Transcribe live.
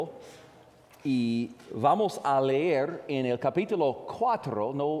y vamos a leer en el capítulo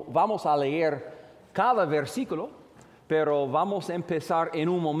 4, no vamos a leer cada versículo, pero vamos a empezar en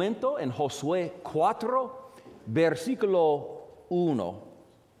un momento en Josué 4, versículo 1.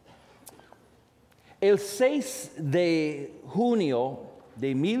 El 6 de junio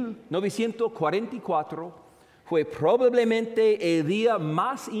de 1944 fue probablemente el día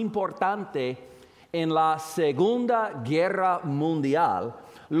más importante en la Segunda Guerra Mundial.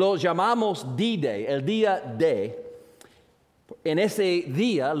 Lo llamamos D-Day, el día D. En ese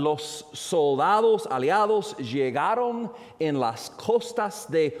día, los soldados aliados llegaron en las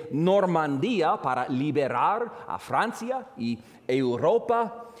costas de Normandía para liberar a Francia y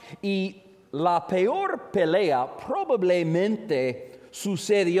Europa. Y la peor pelea probablemente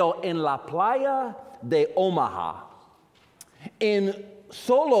sucedió en la playa de Omaha. En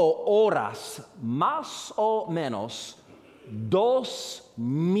solo horas, más o menos,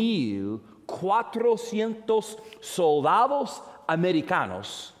 2,400 soldados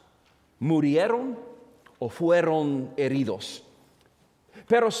americanos murieron o fueron heridos.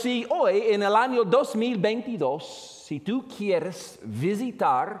 Pero si hoy, en el año 2022, si tú quieres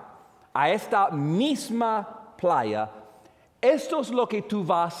visitar a esta misma playa, esto es lo que tú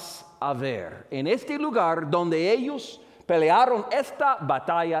vas a ver. En este lugar donde ellos pelearon esta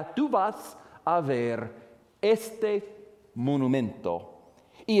batalla, tú vas a ver este monumento.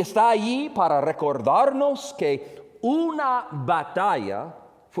 Y está allí para recordarnos que una batalla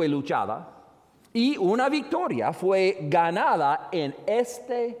fue luchada y una victoria fue ganada en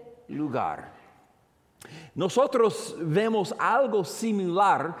este lugar. Nosotros vemos algo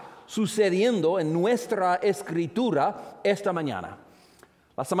similar sucediendo en nuestra escritura esta mañana.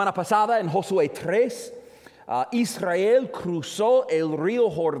 La semana pasada en Josué 3, Israel cruzó el río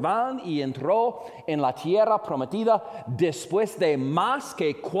Jordán y entró en la tierra prometida después de más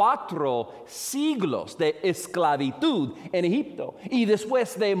que 4 siglos de esclavitud en Egipto y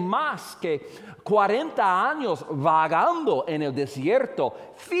después de más que 40 años vagando en el desierto.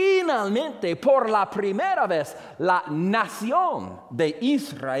 Finalmente, por la primera vez, la nación de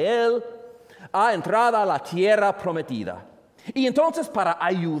Israel ha entrado a la tierra prometida. Y entonces, para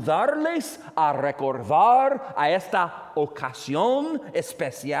ayudarles a recordar a esta ocasión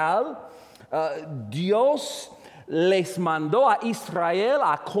especial, Dios les mandó a Israel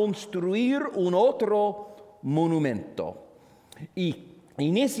a construir un otro monumento. Y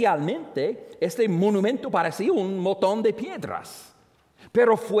inicialmente, este monumento parecía un montón de piedras,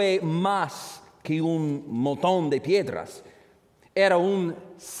 pero fue más que un montón de piedras. Era un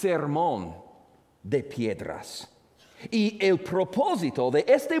sermón de piedras. Y el propósito de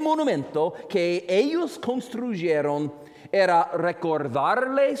este monumento que ellos construyeron era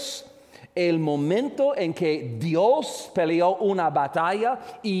recordarles el momento en que Dios peleó una batalla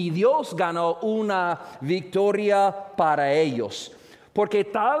y Dios ganó una victoria para ellos. Porque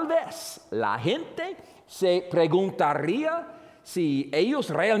tal vez la gente se preguntaría si ellos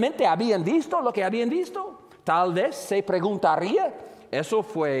realmente habían visto lo que habían visto. Tal vez se preguntaría, ¿eso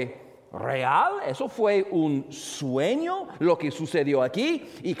fue real? ¿Eso fue un sueño lo que sucedió aquí?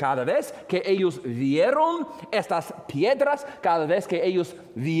 Y cada vez que ellos vieron estas piedras, cada vez que ellos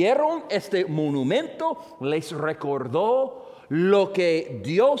vieron este monumento, les recordó lo que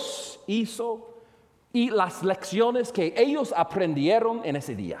Dios hizo y las lecciones que ellos aprendieron en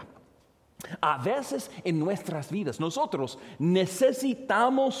ese día. A veces en nuestras vidas nosotros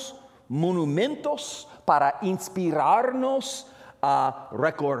necesitamos monumentos para inspirarnos a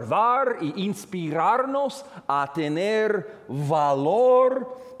recordar y inspirarnos a tener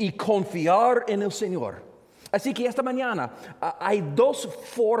valor y confiar en el Señor. Así que esta mañana hay 2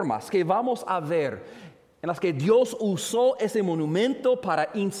 formas que vamos a ver en las que Dios usó ese monumento para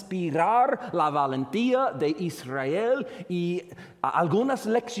inspirar la valentía de Israel y algunas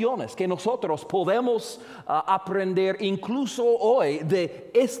lecciones que nosotros podemos aprender incluso hoy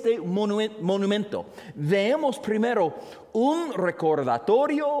de este monumento. Veamos primero un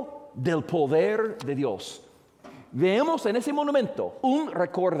recordatorio del poder de Dios. Veamos en ese monumento un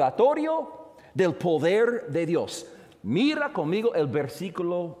recordatorio del poder de Dios. Mira conmigo el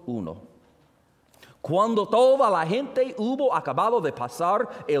versículo 1. Cuando toda la gente hubo acabado de pasar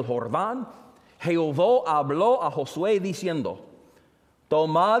el Jordán, Jehová habló a Josué diciendo: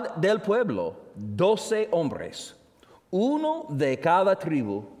 tomad del pueblo 12 hombres, uno de cada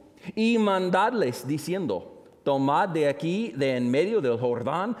tribu, y mandadles diciendo: tomad de aquí, de en medio del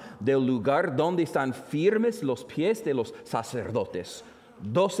Jordán, del lugar donde están firmes los pies de los sacerdotes,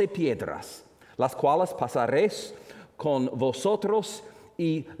 12 piedras, las cuales pasaréis con vosotros,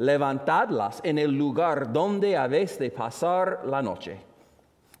 y levantadlas en el lugar donde habéis de pasar la noche.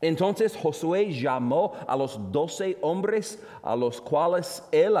 Entonces Josué llamó a los 12 hombres a los cuales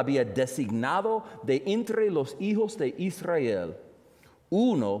él había designado de entre los hijos de Israel,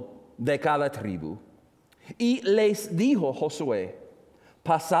 uno de cada tribu. Y les dijo Josué: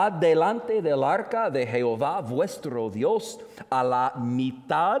 pasad delante del arca de Jehová vuestro Dios a la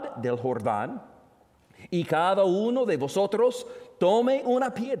mitad del Jordán, y cada uno de vosotros tome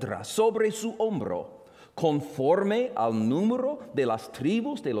una piedra sobre su hombro, conforme al número de las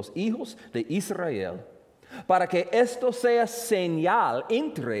tribus de los hijos de Israel, para que esto sea señal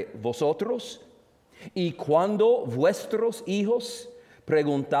entre vosotros. Y cuando vuestros hijos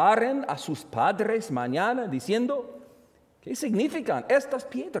preguntaren a sus padres mañana, diciendo: ¿qué significan estas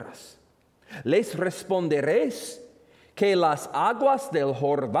piedras?, les responderéis que las aguas del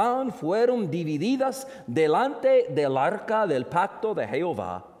Jordán fueron divididas delante del arca del pacto de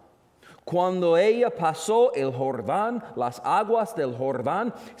Jehová. Cuando ella pasó el Jordán, las aguas del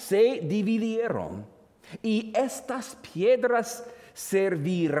Jordán se dividieron, y estas piedras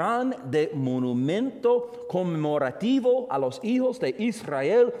servirán de monumento conmemorativo a los hijos de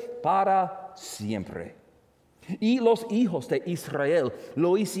Israel para siempre. Y los hijos de Israel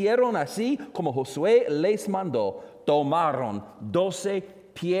lo hicieron así como Josué les mandó. Tomaron 12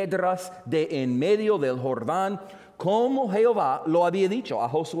 piedras de en medio del Jordán, como Jehová lo había dicho a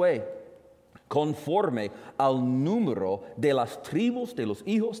Josué, conforme al número de las tribus de los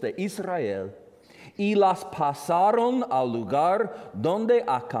hijos de Israel, y las pasaron al lugar donde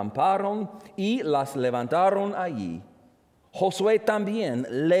acamparon y las levantaron allí. Josué también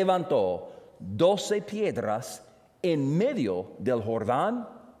levantó 12 piedras en medio del Jordán,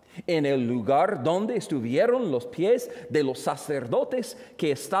 en el lugar donde estuvieron los pies de los sacerdotes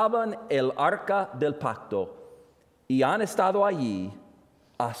que estaban en el arca del pacto, y han estado allí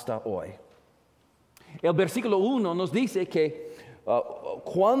hasta hoy. El versículo 1 nos dice que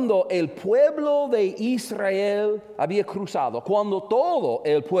cuando el pueblo de Israel había cruzado, cuando todo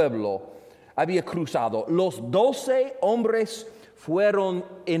el pueblo había cruzado, los 12 hombres fueron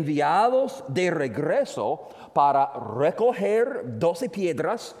enviados de regreso para recoger 12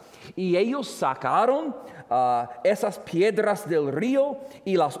 piedras, y ellos sacaron esas piedras del río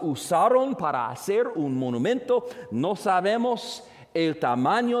y las usaron para hacer un monumento. No sabemos el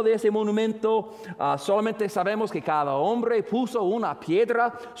tamaño de ese monumento, solamente sabemos que cada hombre puso una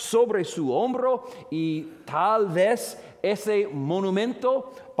piedra sobre su hombro, y tal vez ese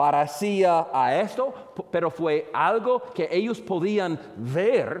monumento parecía a esto, pero fue algo que ellos podían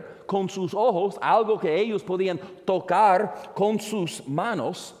ver con sus ojos, algo que ellos podían tocar con sus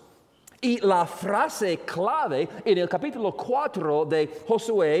manos. Y la frase clave en el capítulo 4 de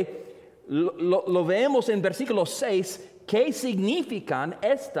Josué, lo vemos en versículo 6, ¿qué significan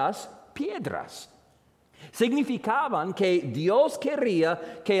estas piedras? Significaban que Dios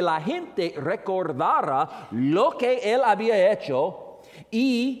quería que la gente recordara lo que Él había hecho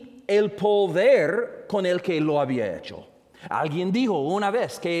y el poder con el que lo había hecho. Alguien dijo una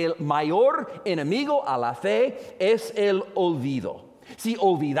vez que el mayor enemigo a la fe es el olvido. Si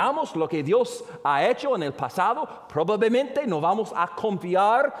olvidamos lo que Dios ha hecho en el pasado, probablemente no vamos a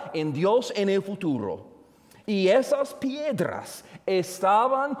confiar en Dios en el futuro. Y esas piedras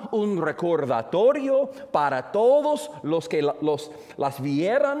estaban un recordatorio para todos los que las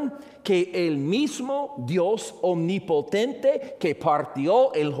vieran, que el mismo Dios omnipotente que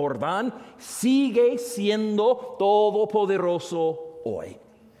partió el Jordán sigue siendo todopoderoso hoy.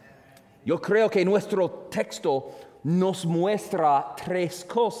 Yo creo que nuestro texto nos muestra 3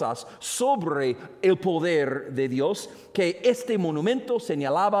 cosas sobre el poder de Dios que este monumento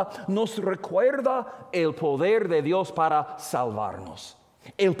señalaba. Nos recuerda el poder de Dios para salvarnos.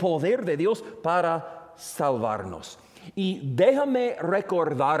 El poder de Dios para salvarnos. Y déjame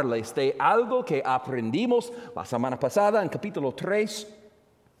recordarles de algo que aprendimos la semana pasada en capítulo 3,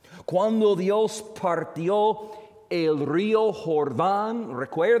 cuando Dios partió el río Jordán.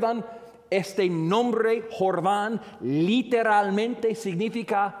 ¿Recuerdan? Este nombre Jordán literalmente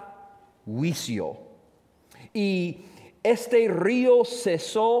significa juicio. Y este río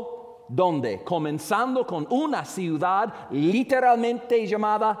cesó, ¿dónde? Comenzando con una ciudad literalmente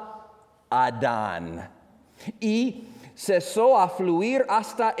llamada Adán. Y cesó a fluir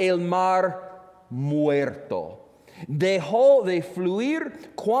hasta el mar Muerto. Dejó de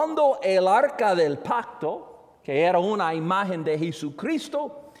fluir cuando el arca del pacto, que era una imagen de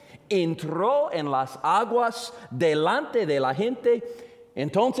Jesucristo, entró en las aguas delante de la gente.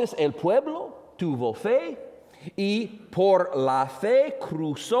 Entonces el pueblo tuvo fe y por la fe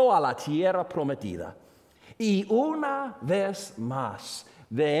cruzó a la tierra prometida. Y una vez más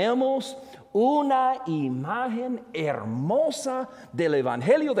Vemos una imagen hermosa del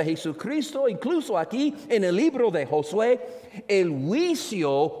Evangelio de Jesucristo. Incluso aquí en el libro de Josué, el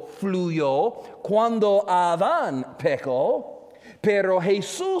juicio fluyó cuando Adán pecó, pero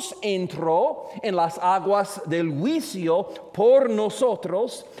Jesús entró en las aguas del juicio por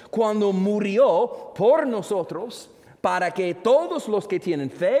nosotros cuando murió por nosotros, para que todos los que tienen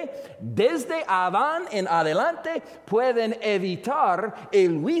fe, desde Adán en adelante, pueden evitar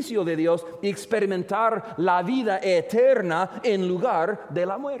el juicio de Dios y experimentar la vida eterna en lugar de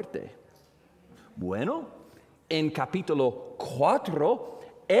la muerte. Bueno, en capítulo 4,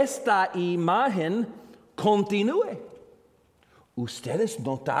 esta imagen continúa. ¿Ustedes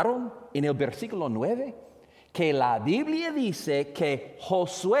notaron en el versículo 9 que la Biblia dice que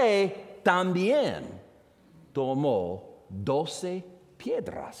Josué también tomó 12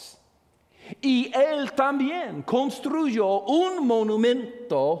 piedras? Y él también construyó un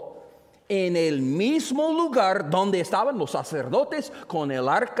monumento en el mismo lugar donde estaban los sacerdotes con el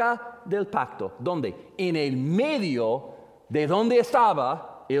arca del pacto. ¿Dónde? En el medio de donde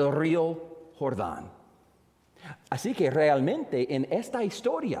estaba el río Jordán. Así que realmente en esta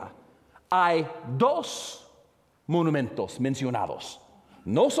historia hay 2 monumentos mencionados.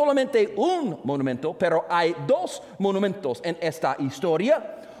 No solamente un monumento, pero hay 2 monumentos en esta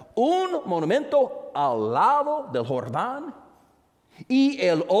historia. Un monumento al lado del Jordán y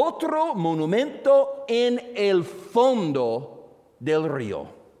el otro monumento en el fondo del río.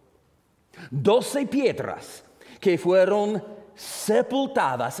 12 piedras que fueron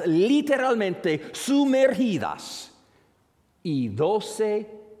sepultadas, literalmente sumergidas, y 12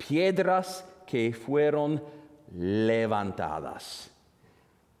 piedras que fueron levantadas.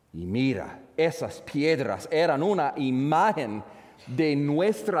 Y mira, esas piedras eran una imagen de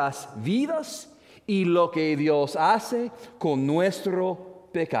nuestras vidas y lo que Dios hace con nuestro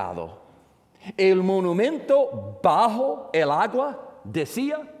pecado. El monumento bajo el agua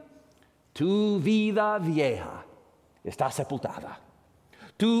decía: tu vida vieja está sepultada.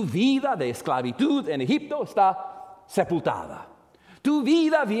 Tu vida de esclavitud en Egipto está sepultada. Tu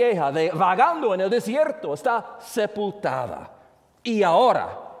vida vieja de vagando en el desierto está sepultada. Y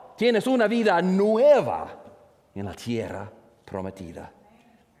ahora tienes una vida nueva en la tierra prometida.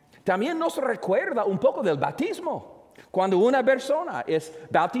 También nos recuerda un poco del bautismo. Cuando una persona es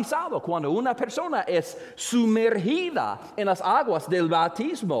bautizado, cuando una persona es sumergida en las aguas del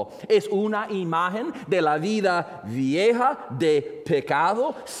bautismo, es una imagen de la vida vieja de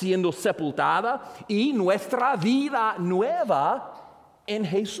pecado siendo sepultada y nuestra vida nueva en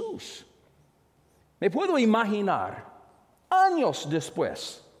Jesús. Me puedo imaginar años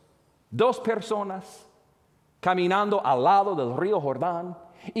después, 2 personas caminando al lado del río Jordán,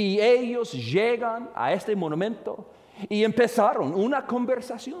 y ellos llegan a este monumento y empezaron una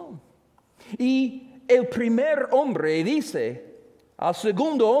conversación. Y el primer hombre dice al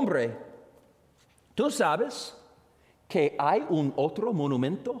segundo hombre: ¿tú sabes que hay un otro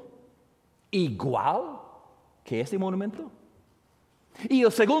monumento igual que este monumento? Y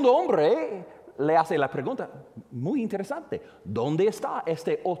el segundo hombre le hace la pregunta muy interesante: ¿dónde está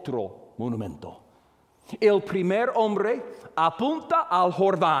este otro monumento? El primer hombre apunta al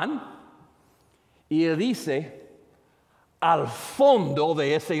Jordán y él dice: al fondo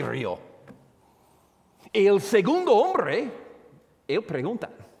de ese río. El segundo hombre, él pregunta: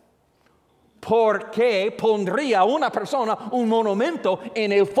 ¿por qué pondría una persona un monumento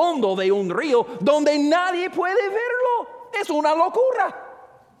en el fondo de un río donde nadie puede verlo? Es una locura.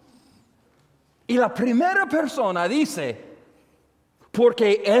 Y la primera persona dice: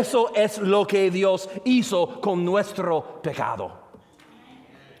 porque eso es lo que Dios hizo con nuestro pecado.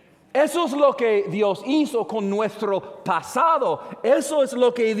 Eso es lo que Dios hizo con nuestro pasado. Eso es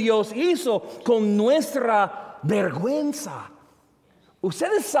lo que Dios hizo con nuestra vergüenza.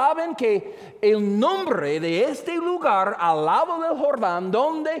 Ustedes saben que el nombre de este lugar al lado del Jordán,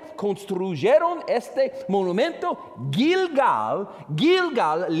 donde construyeron este monumento, Gilgal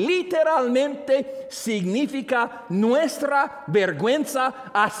literalmente significa nuestra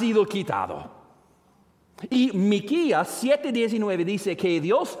vergüenza ha sido quitado. Y Miqueas 7:19 dice que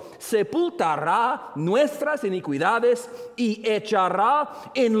Dios sepultará nuestras iniquidades y echará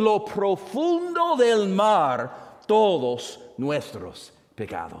en lo profundo del mar todos nuestros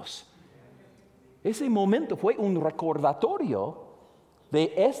pecados. Ese momento fue un recordatorio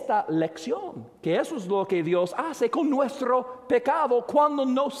de esta lección, que eso es lo que Dios hace con nuestro pecado cuando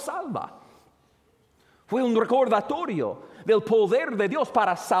nos salva. Fue un recordatorio del poder de Dios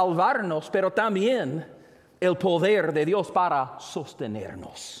para salvarnos, pero también el poder de Dios para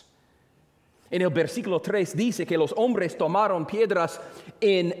sostenernos. En el versículo 3 dice que los hombres tomaron piedras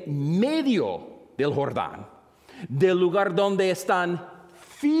en medio del Jordán, del lugar donde están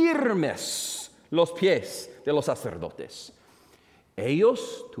firmes los pies de los sacerdotes.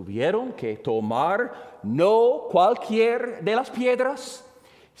 Ellos tuvieron que tomar no cualquier de las piedras,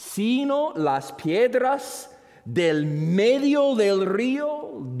 sino las piedras del medio del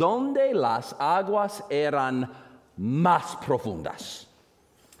río donde las aguas eran más profundas.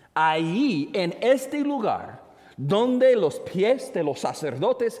 Allí, en este lugar, donde los pies de los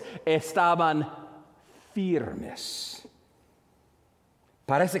sacerdotes estaban firmes.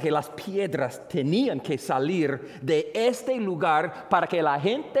 Parece que las piedras tenían que salir de este lugar para que la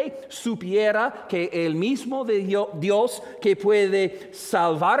gente supiera que el mismo Dios que puede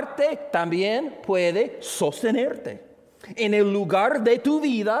salvarte también puede sostenerte. En el lugar de tu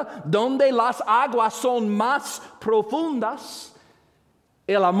vida donde las aguas son más profundas,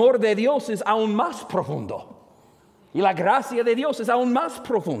 el amor de Dios es aún más profundo. Y la gracia de Dios es aún más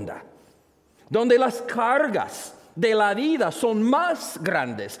profunda. Donde las cargas de la vida son más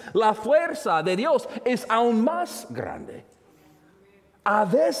grandes, la fuerza de Dios es aún más grande. A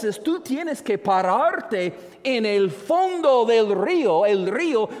veces tú tienes que pararte en el fondo del río, el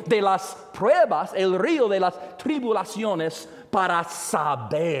río de las pruebas, el río de las tribulaciones, para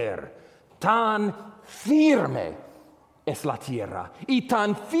saber tan firme es la tierra y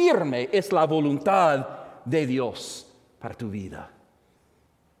tan firme es la voluntad de Dios para tu vida.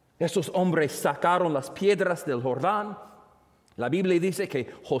 Esos hombres sacaron las piedras del Jordán. La Biblia dice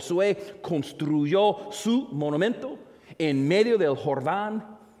que Josué construyó su monumento en medio del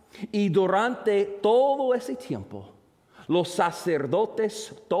Jordán, y durante todo ese tiempo los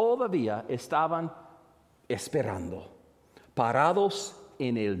sacerdotes todavía estaban esperando, parados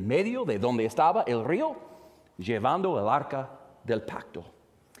en el medio de donde estaba el río, llevando el arca del pacto.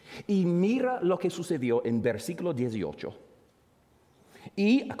 Y mira lo que sucedió en versículo 18.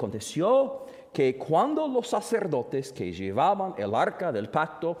 Y aconteció que cuando los sacerdotes que llevaban el arca del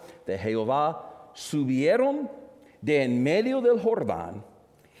pacto de Jehová subieron de en medio del Jordán,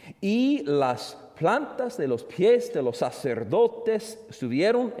 y las plantas de los pies de los sacerdotes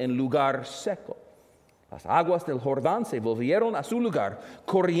estuvieron en lugar seco, las aguas del Jordán se volvieron a su lugar,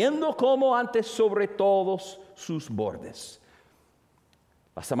 corriendo como antes sobre todos sus bordes.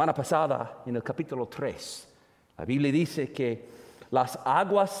 La semana pasada, en el capítulo 3, la Biblia dice que las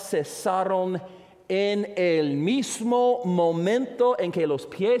aguas cesaron en el mismo momento en que los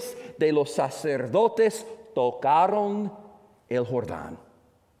pies de los sacerdotes tocaron el Jordán.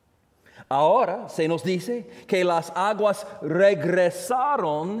 Ahora se nos dice que las aguas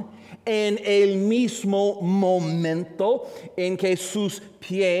regresaron en el mismo momento en que sus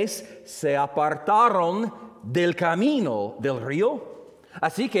pies se apartaron del camino del río.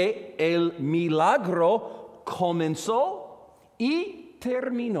 Así que el milagro comenzó y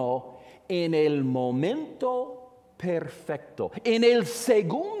terminó en el momento perfecto, en el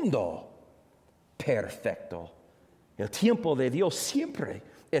segundo perfecto. El tiempo de Dios siempre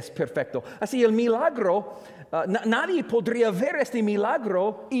es perfecto. Así el milagro, nadie podría ver este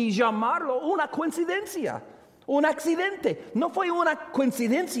milagro y llamarlo una coincidencia, un accidente. No fue una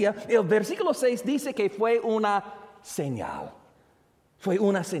coincidencia. El versículo 6 dice que fue una señal. Fue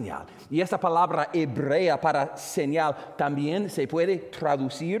una señal. Y esta palabra hebrea para señal también se puede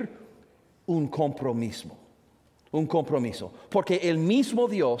traducir un compromiso. Un compromiso. Porque el mismo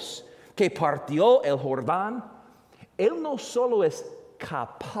Dios que partió el Jordán, Él no solo es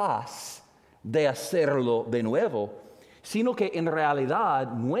capaz de hacerlo de nuevo, sino que en realidad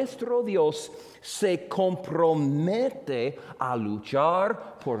nuestro Dios se compromete a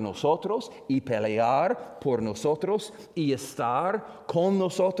luchar por nosotros y pelear por nosotros y estar con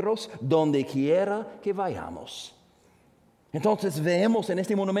nosotros donde quiera que vayamos. Entonces vemos en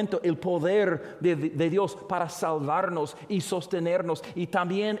este monumento el poder de Dios para salvarnos y sostenernos, y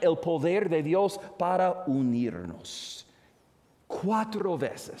también el poder de Dios para unirnos. 4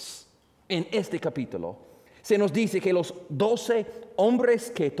 veces en este capítulo se nos dice que los 12 hombres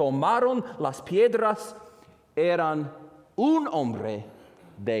que tomaron las piedras eran un hombre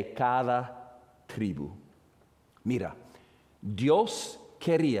de cada tribu. Mira, Dios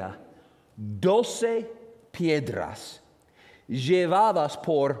quería 12 piedras llevadas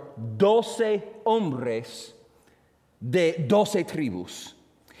por 12 hombres de 12 tribus.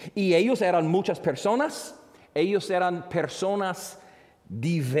 Y ellos eran muchas personas. Ellos eran personas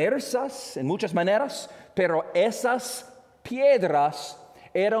diversas en muchas maneras, pero esas piedras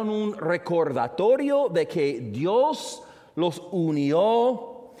eran un recordatorio de que Dios los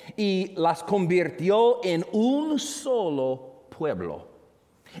unió y las convirtió en un solo pueblo.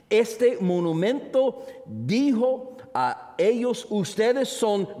 Este monumento dijo a ellos: ustedes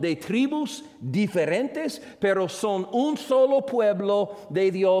son de tribus diferentes, pero son un solo pueblo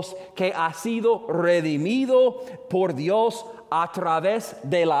de Dios que ha sido redimido por Dios a través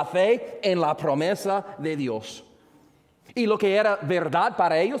de la fe en la promesa de Dios. Y lo que era verdad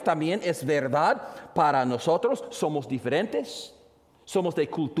para ellos también es verdad para nosotros. Somos diferentes, somos de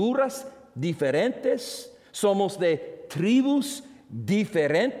culturas diferentes, somos de tribus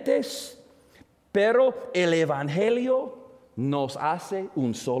diferentes, pero el Evangelio nos hace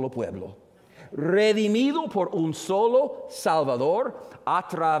un solo pueblo, redimido por un solo Salvador a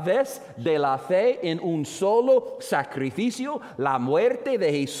través de la fe en un solo sacrificio, la muerte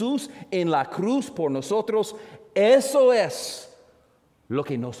de Jesús en la cruz por nosotros. Eso es lo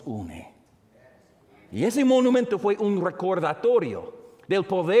que nos une. Y ese monumento fue un recordatorio del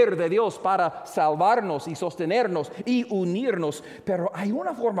poder de Dios para salvarnos y sostenernos y unirnos. Pero hay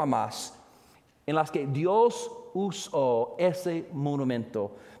una forma más en la que Dios usó ese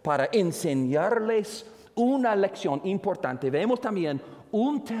monumento para enseñarles una lección importante. Vemos también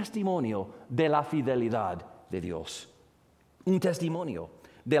un testimonio de la fidelidad de Dios. Un testimonio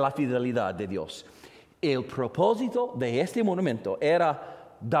de la fidelidad de Dios. El propósito de este monumento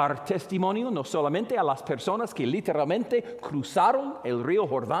era dar testimonio no solamente a las personas que literalmente cruzaron el río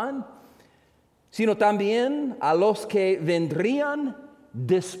Jordán, sino también a los que vendrían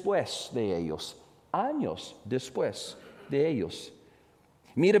después de ellos, años después de ellos.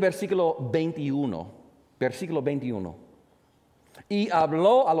 Mire versículo 21. Y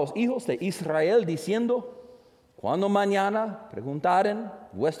habló a los hijos de Israel diciendo: cuando mañana preguntaren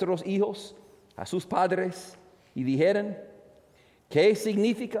vuestros hijos a sus padres y dijeren: ¿qué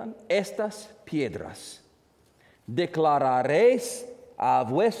significan estas piedras? Declararéis a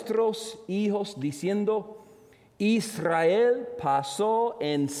vuestros hijos diciendo: Israel pasó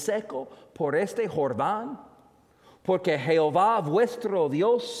en seco por este Jordán, porque Jehová vuestro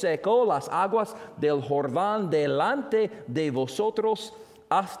Dios secó las aguas del Jordán delante de vosotros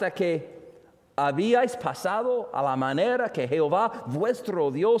hasta que habíais pasado a la manera que Jehová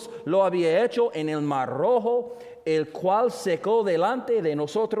vuestro Dios lo había hecho en el Mar Rojo, el cual secó delante de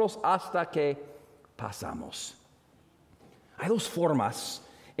nosotros hasta que pasamos. Hay dos formas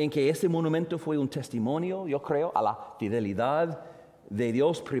en que este monumento fue un testimonio, yo creo, a la fidelidad de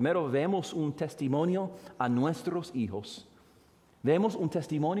Dios. Primero vemos un testimonio a nuestros hijos. Vemos un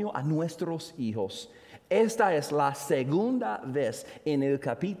testimonio a nuestros hijos. Esta es la segunda vez en el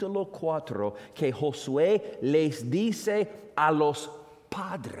capítulo 4 que Josué les dice a los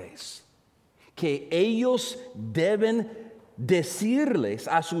padres que ellos deben decirles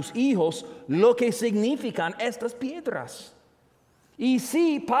a sus hijos lo que significan estas piedras. Y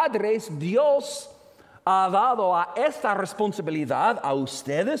sí, padres, Dios ha dado a esta responsabilidad a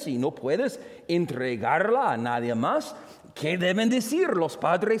ustedes y no puedes entregarla a nadie más. ¿Qué deben decir los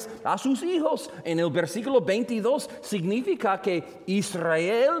padres a sus hijos? En el versículo 22 significa que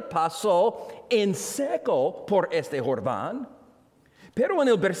Israel pasó en seco por este Jordán, pero en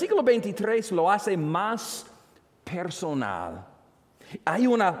el versículo 23 lo hace más personal. Hay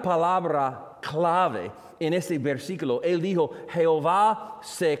una palabra clave en este versículo. Él dijo: Jehová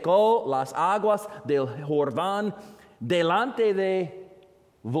secó las aguas del Jordán delante de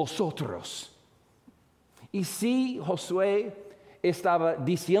vosotros. Y sí, Josué estaba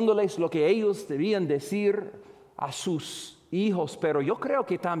diciéndoles lo que ellos debían decir a sus hijos, pero yo creo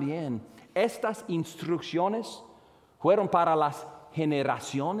que también estas instrucciones fueron para las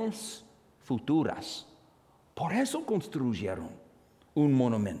generaciones futuras. Por eso construyeron un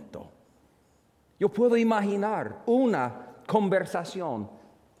monumento. Yo puedo imaginar una conversación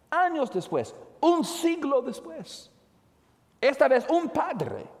años después, un siglo después. Esta vez un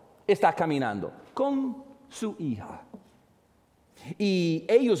padre está caminando con su hija. Y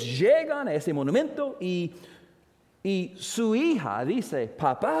ellos llegan a ese monumento y su hija dice: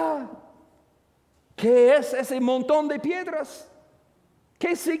 papá, ¿qué es ese montón de piedras?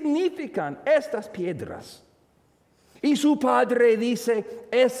 ¿Qué significan estas piedras? Y su padre dice: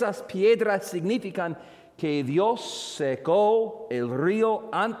 esas piedras significan que Dios secó el río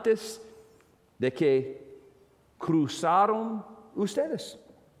antes de que cruzaron ustedes.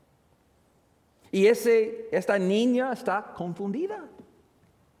 Y esta niña está confundida.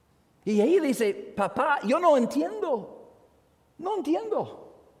 Y ella dice: papá, yo no entiendo.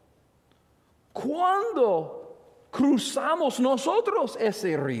 ¿Cuándo cruzamos nosotros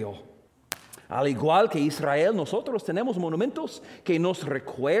ese río? Al igual que Israel, nosotros tenemos monumentos que nos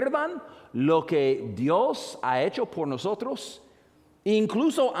recuerdan lo que Dios ha hecho por nosotros,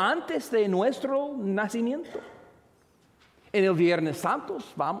 incluso antes de nuestro nacimiento. En el Viernes Santo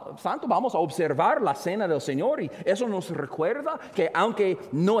vamos a observar la cena del Señor y eso nos recuerda que aunque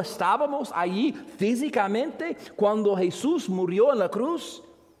no estábamos allí físicamente cuando Jesús murió en la cruz,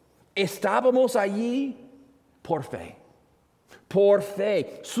 estábamos allí por fe. Por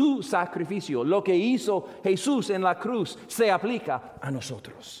fe, su sacrificio, lo que hizo Jesús en la cruz, se aplica a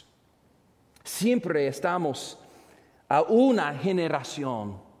nosotros. Siempre estamos a una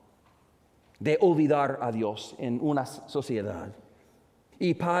generación de olvidar a Dios en una sociedad.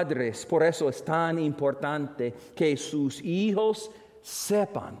 Y padres, por eso es tan importante que sus hijos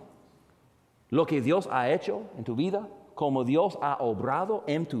sepan lo que Dios ha hecho en tu vida, cómo Dios ha obrado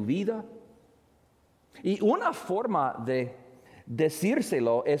en tu vida. Y una forma de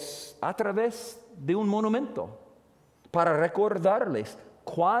decírselo es a través de un monumento, para recordarles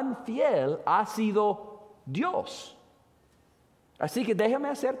cuán fiel ha sido Dios. Así que déjame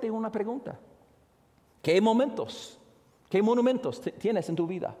hacerte una pregunta. ¿Qué monumentos tienes en tu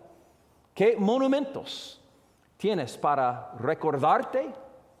vida? ¿Qué monumentos tienes para recordarte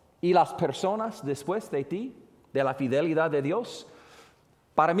y las personas después de ti, de la fidelidad de Dios?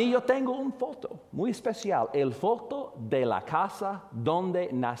 Para mí yo tengo una foto muy especial, el foto de la casa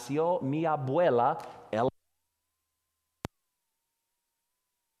donde nació mi abuela.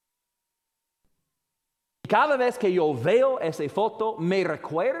 Cada vez que yo veo esa foto me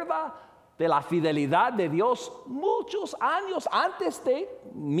recuerda de la fidelidad de Dios muchos años antes de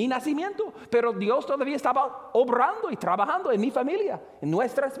mi nacimiento, pero Dios todavía estaba obrando y trabajando en mi familia, en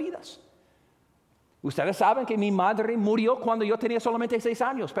nuestras vidas. Ustedes saben que mi madre murió cuando yo tenía solamente 6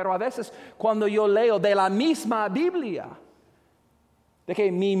 años, pero a veces cuando yo leo de la misma Biblia, de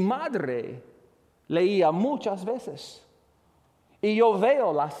que mi madre leía muchas veces, y yo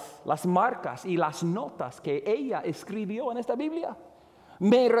veo las marcas y las notas que ella escribió en esta Biblia,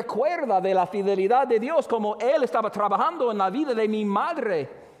 me recuerda de la fidelidad de Dios, como Él estaba trabajando en la vida de mi madre,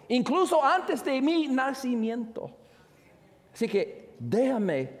 incluso antes de mi nacimiento. Así que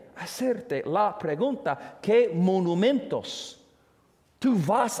déjame hacerte la pregunta: ¿qué monumentos tú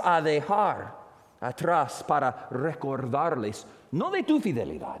vas a dejar atrás para recordarles, no de tu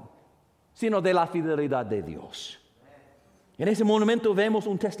fidelidad, sino de la fidelidad de Dios? En ese monumento vemos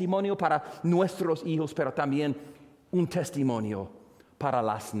un testimonio para nuestros hijos, pero también un testimonio para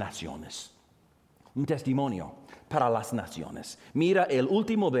las naciones. Un testimonio para las naciones. Mira el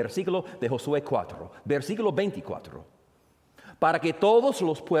último versículo de Josué 4, versículo 24. Para que todos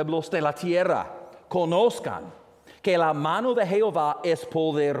los pueblos de la tierra conozcan que la mano de Jehová es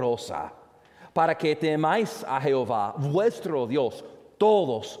poderosa, para que temáis a Jehová, vuestro Dios,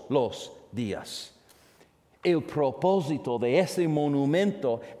 todos los días. El propósito de ese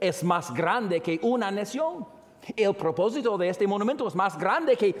monumento es más grande que una nación. El propósito de este monumento es más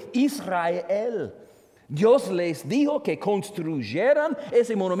grande que Israel. Dios les dijo que construyeran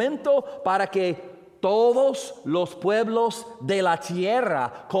ese monumento para que todos los pueblos de la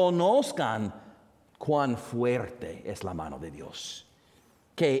tierra conozcan cuán fuerte es la mano de Dios,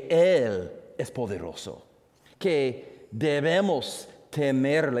 que Él es poderoso, que debemos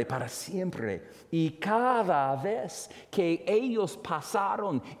temerle para siempre. Y cada vez que ellos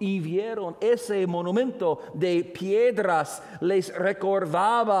pasaron y vieron ese monumento de piedras, les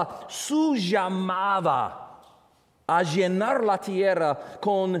recordaba su llamada a llenar la tierra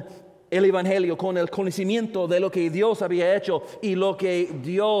con el Evangelio, con el conocimiento de lo que Dios había hecho y lo que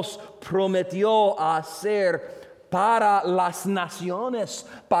Dios prometió hacer para las naciones,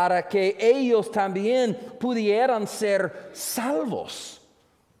 para que ellos también pudieran ser salvos.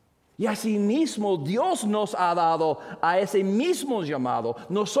 Y asimismo Dios nos ha dado a ese mismo llamado.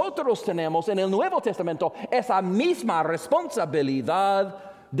 Nosotros tenemos en el Nuevo Testamento esa misma responsabilidad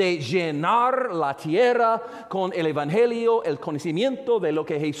de llenar la tierra con el Evangelio, el conocimiento de lo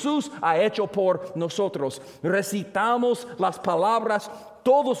que Jesús ha hecho por nosotros. Recitamos las palabras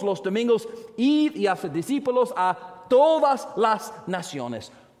todos los domingos: id y hacer discípulos a todas las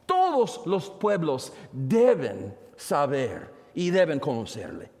naciones. Todos los pueblos deben saber y deben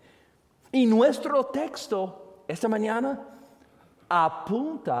conocerle. Y nuestro texto esta mañana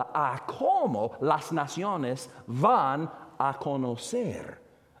apunta a cómo las naciones van a conocer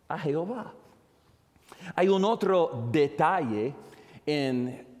a Jehová. Hay un otro detalle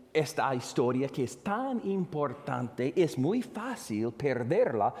en esta historia que es tan importante, es muy fácil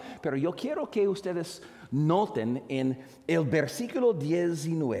perderla, pero yo quiero que ustedes noten en el versículo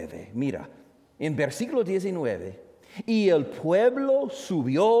 19. Mira, en versículo 19. Y el pueblo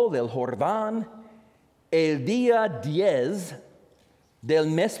subió del Jordán el día 10 del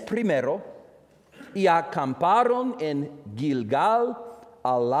mes primero y acamparon en Gilgal,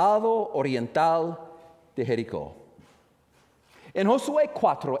 al lado oriental de Jericó. En Josué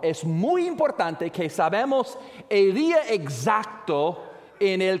 4 es muy importante que sabemos el día exacto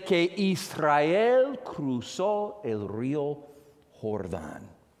en el que Israel cruzó el río Jordán.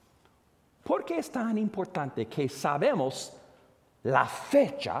 ¿Por qué es tan importante que sabemos la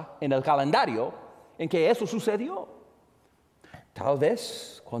fecha en el calendario en que eso sucedió? Tal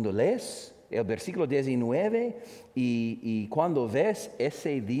vez cuando lees el versículo 19 y cuando ves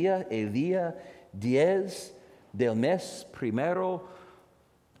ese día, el día 10 del mes primero,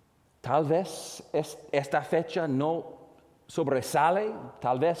 tal vez esta fecha no sobresale,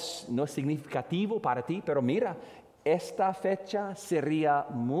 tal vez no es significativo para ti, pero mira, esta fecha sería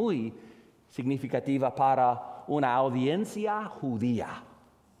muy significativa para una audiencia judía.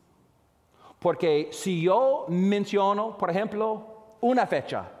 Porque si yo menciono, por ejemplo, una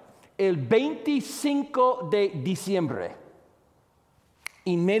fecha, el 25 de diciembre,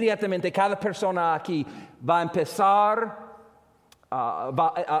 inmediatamente cada persona aquí va a empezar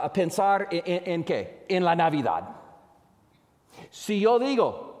a pensar en ¿qué? En la Navidad. Si yo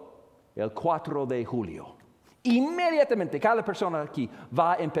digo el 4 de julio, inmediatamente cada persona aquí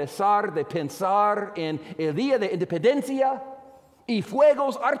va a empezar a pensar en el día de independencia y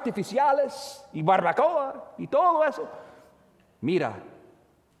fuegos artificiales y barbacoa y todo eso. Mira,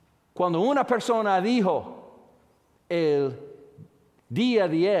 cuando una persona dijo el día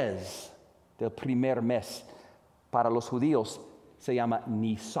 10 del primer mes, para los judíos se llama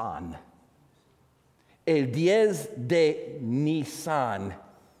Nisan. El 10 de Nisan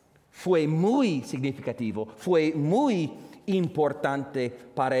fue muy significativo, fue muy importante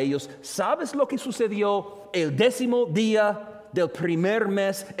para ellos. ¿Sabes lo que sucedió el 10º día del primer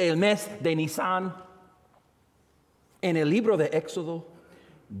mes, el mes de Nisan? En el libro de Éxodo,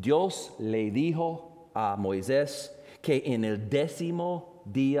 Dios le dijo a Moisés que en el 10º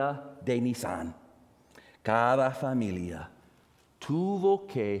día de Nisan, cada familia tuvo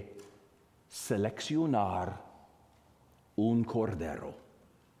que seleccionar un cordero.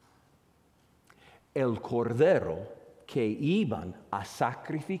 El cordero que iban a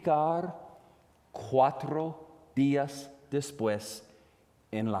sacrificar 4 días después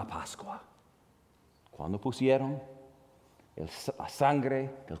en la Pascua. Cuando pusieron la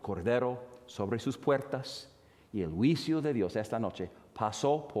sangre del cordero sobre sus puertas y el juicio de Dios esta noche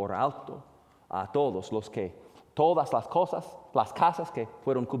pasó por alto a todas las casas que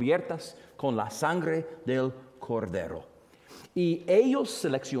fueron cubiertas con la sangre del cordero. Y ellos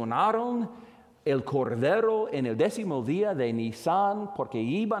seleccionaron el cordero en el 10º día de Nisan porque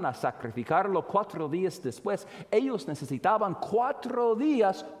iban a sacrificarlo 4 días después. Ellos necesitaban 4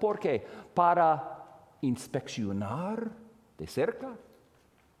 días, ¿por qué? Para inspeccionar de cerca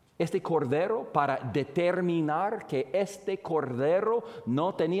este cordero, para determinar que este cordero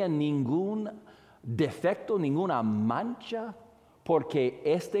no tenía ningún defecto, ninguna mancha, porque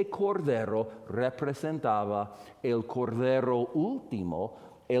este cordero representaba el cordero último,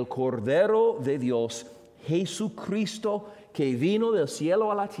 el cordero de Dios, Jesucristo, que vino del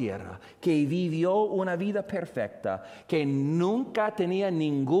cielo a la tierra, que vivió una vida perfecta, que nunca tenía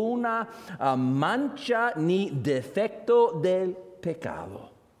ninguna mancha ni defecto del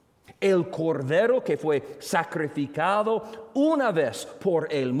pecado. El cordero que fue sacrificado una vez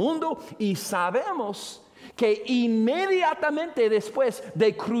por el mundo, y sabemos que inmediatamente después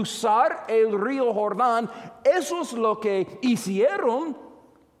de cruzar el río Jordán, eso es lo que hicieron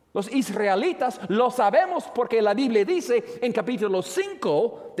los israelitas. Lo sabemos porque la Biblia dice en capítulo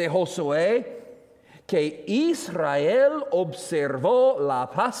 5 de Josué que Israel observó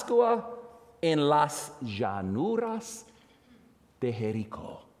la Pascua en las llanuras de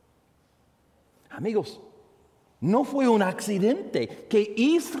Jericó. Amigos, no fue un accidente que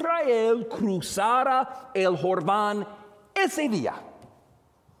Israel cruzara el Jordán ese día.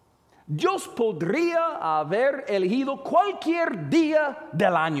 Dios podría haber elegido cualquier día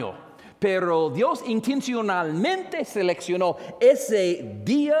del año, pero Dios intencionalmente seleccionó ese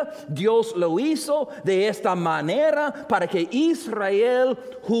día. Dios lo hizo de esta manera para que Israel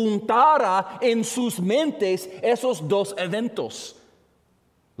juntara en sus mentes esos 2 eventos: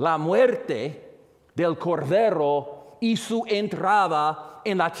 la muerte del cordero y su entrada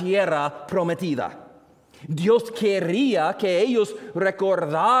en la tierra prometida. Dios quería que ellos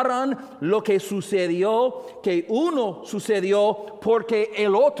recordaran lo que sucedió, que uno sucedió porque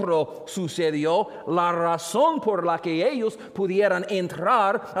el otro sucedió. La razón por la que ellos pudieran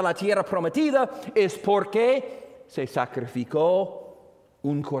entrar a la tierra prometida es porque se sacrificó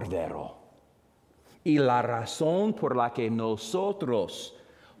un cordero. Y la razón por la que nosotros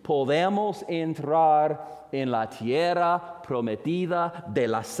podemos entrar en la tierra prometida de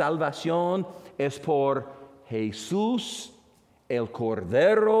la salvación es por Jesús, el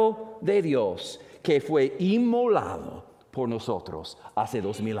Cordero de Dios que fue inmolado por nosotros hace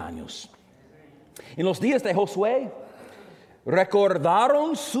 2000 años. En los días de Josué,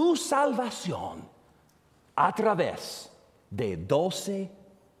 recordaron su salvación a través de 12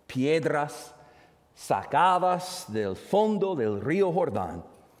 piedras sacadas del fondo del río Jordán.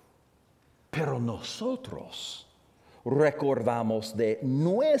 Pero nosotros recordamos de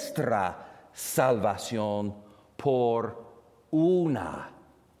nuestra salvación por una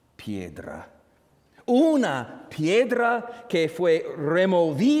piedra. Una piedra que fue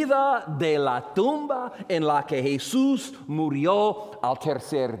removida de la tumba en la que Jesús murió al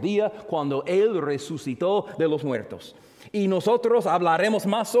tercer día cuando Él resucitó de los muertos. Y nosotros hablaremos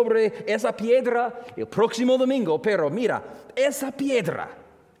más sobre esa piedra el próximo domingo, pero mira, esa piedra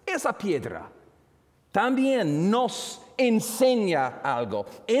también nos enseña algo.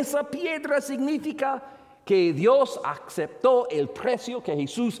 Esa piedra significa que Dios aceptó el precio que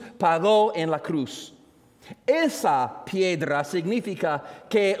Jesús pagó en la cruz. Esa piedra significa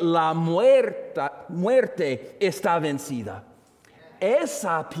que la muerte está vencida.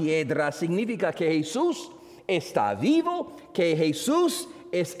 Esa piedra significa que Jesús está vivo, que Jesús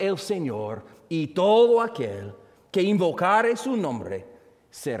es el Señor y todo aquel que invocare su nombre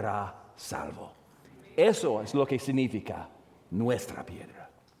será salvo. Eso es lo que significa nuestra piedra.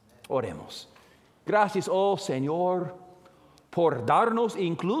 Oremos. Gracias, oh Señor, por darnos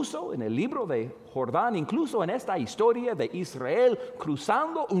incluso en el libro de Jordán, incluso en esta historia de Israel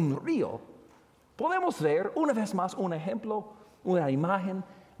cruzando un río, podemos ver una vez más un ejemplo, una imagen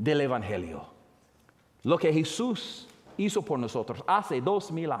del Evangelio. Lo que Jesús hizo por nosotros hace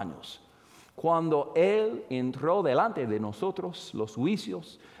 2000 años, cuando Él entró delante de nosotros, los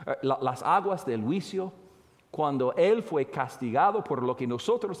juicios, las aguas del juicio, cuando Él fue castigado por lo que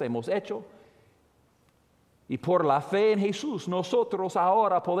nosotros hemos hecho. Y por la fe en Jesús, nosotros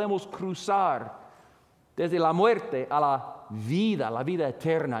ahora podemos cruzar desde la muerte a la vida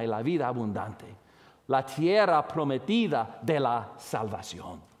eterna y la vida abundante, la tierra prometida de la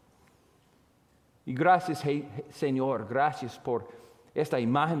salvación. Y gracias, Señor, gracias por esta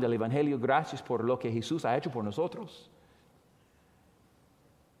imagen del Evangelio, gracias por lo que Jesús ha hecho por nosotros.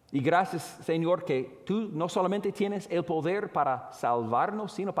 Y gracias, Señor, que tú no solamente tienes el poder para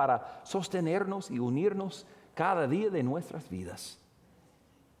salvarnos, sino para sostenernos y unirnos cada día de nuestras vidas.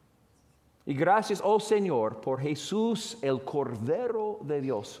 Y gracias, oh Señor, por Jesús, el Cordero de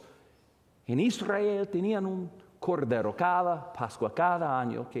Dios. En Israel tenían un cordero cada Pascua, cada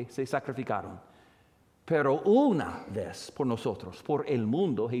año que se sacrificaron. Pero una vez por nosotros, por el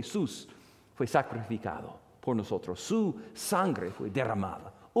mundo, Jesús fue sacrificado por nosotros. Su sangre fue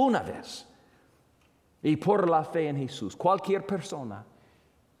derramada una vez. Y por la fe en Jesús, cualquier persona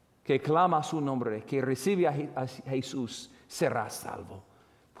que clama su nombre, que recibe a Jesús, será salvo.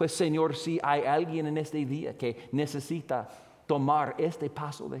 Pues Señor, si hay alguien en este día que necesita tomar este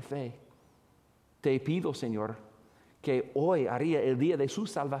paso de fe, te pido, Señor, que hoy haría el día de su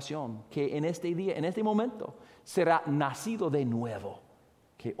salvación, que en este día, en este momento, será nacido de nuevo,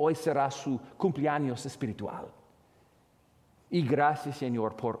 que hoy será su cumpleaños espiritual. Y gracias,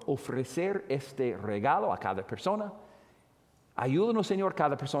 Señor, por ofrecer este regalo a cada persona. Ayúdanos, Señor,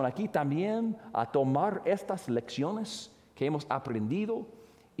 cada persona aquí también a tomar estas lecciones que hemos aprendido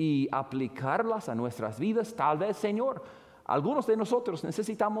y aplicarlas a nuestras vidas. Tal vez, Señor, algunos de nosotros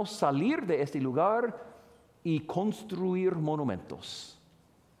necesitamos salir de este lugar y construir monumentos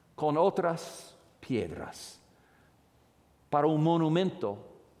con otras piedras para un monumento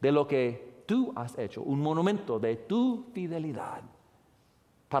de lo que tú has hecho, un monumento de tu fidelidad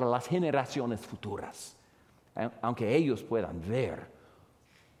para las generaciones futuras. Aunque ellos puedan ver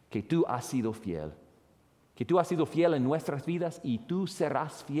que tú has sido fiel, que tú has sido fiel en nuestras vidas y tú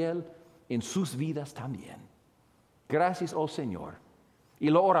serás fiel en sus vidas también. Gracias, oh Señor. Y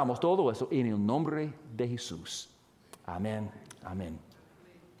lo oramos todo eso en el nombre de Jesús. Amén, amén,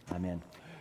 amén.